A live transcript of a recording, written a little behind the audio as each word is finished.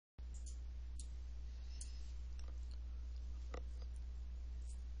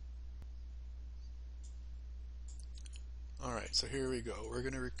Alright, so here we go. We're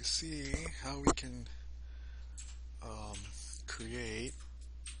going to see how we can create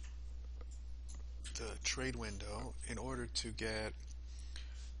the trade window in order to get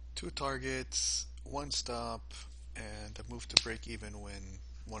 2 targets, 1 stop, and a move to break even when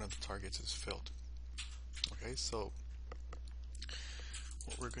one of the targets is filled. Okay, so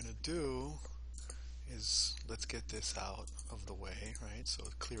what we're going to do is let's get this out of the way, right? So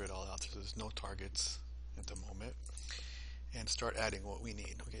clear it all out so there's no targets at the moment, and start adding what we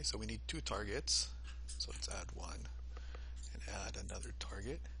need. Okay, so we need 2 targets, so let's add 1 and add another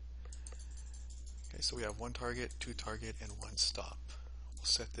target. Okay, so we have 1 target, 2 target, and 1 stop. We'll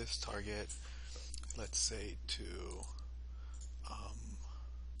set this target, let's say, to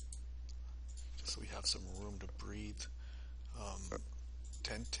just so we have some room to breathe,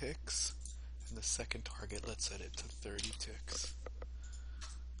 10 ticks, and the second target, let's set it to 30 ticks.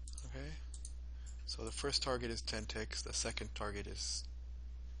 Okay, so the first target is 10 ticks, the second target is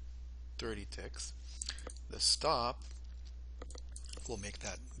 30 ticks. The stop, we'll make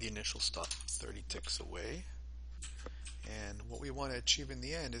that the initial stop 30 ticks away. And what we want to achieve in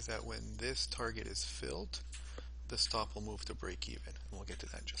the end is that when this target is filled, the stop will move to break even. And we'll get to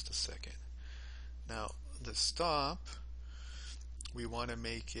that in just a second. Now, the stop, we want to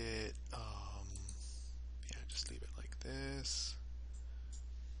make it, just leave it like this.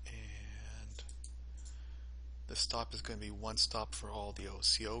 And the stop is going to be 1 stop for all the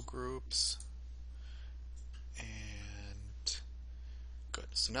OCO groups. And good.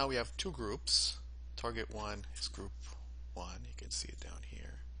 So now we have 2 groups. Target 1 is group 1. You can see it down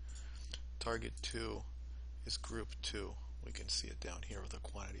here. Target 2 is group 2. We can see it down here with a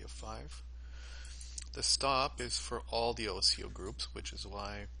quantity of 5. The stop is for all the OCO groups, which is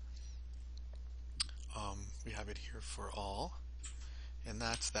why we have it here for all. And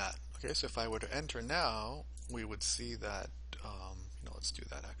that's that. Okay, so if I were to enter now, we would see that, let's do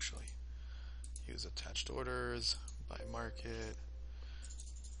that actually. Use attached orders, by market.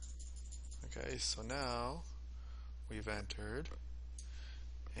 Okay, so now we've entered,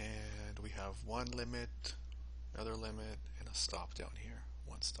 and we have 1 limit, another limit, and a stop down here,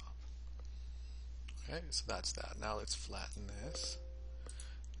 1 stop. Okay, so that's that. Now let's flatten this.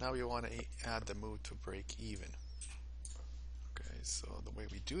 Now we want to add the move to break even. Okay, so the way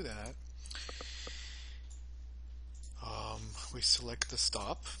we do that, we select the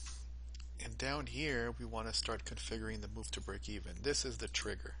stop, and down here we want to start configuring the move to break even. This is the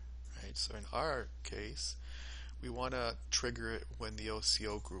trigger, right? So in our case, we want to trigger it when the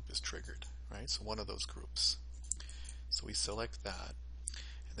OCO group is triggered, right? So one of those groups. So we select that.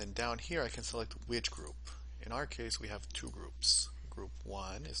 And then down here I can select which group. In our case we have 2 groups. Group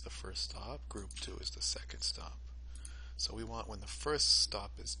 1 is the first stop, group 2 is the second stop. So we want when the first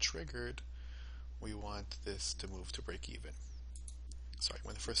stop is triggered, we want this to move to break even. Sorry,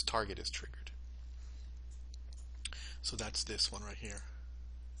 when the first target is triggered. So that's this one right here.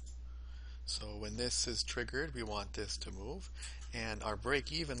 So when this is triggered, we want this to move, and our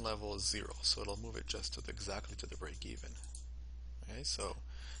break even level is 0, so it'll move it just to exactly to the break even. Okay, so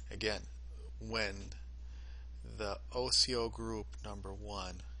again, when the OCO group number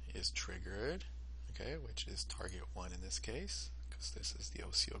 1 is triggered, okay, which is target 1 in this case, because this is the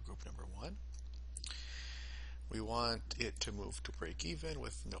OCO group number 1, we want it to move to break even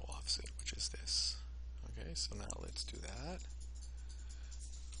with no offset, which is this. Okay, so now let's do that.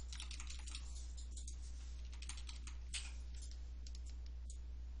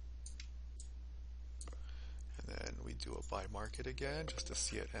 And then we do a buy market again just to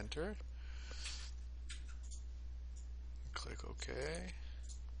see it enter. Click OK.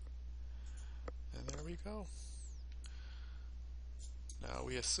 And there we go. Now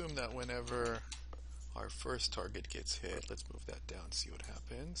we assume that whenever our first target gets hit, let's move that down, see what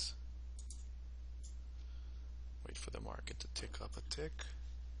happens. Wait for the market to tick up a tick.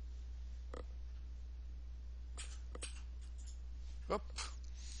 Whoop.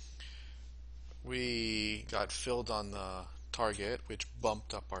 We got filled on the target, which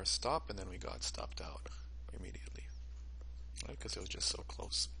bumped up our stop, and then we got stopped out immediately, right? Because it was just so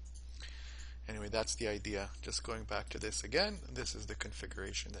close. Anyway, that's the idea. Just going back to this again, this is the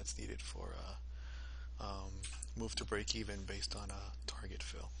configuration that's needed for move to break even based on a target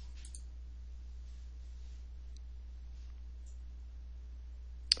fill.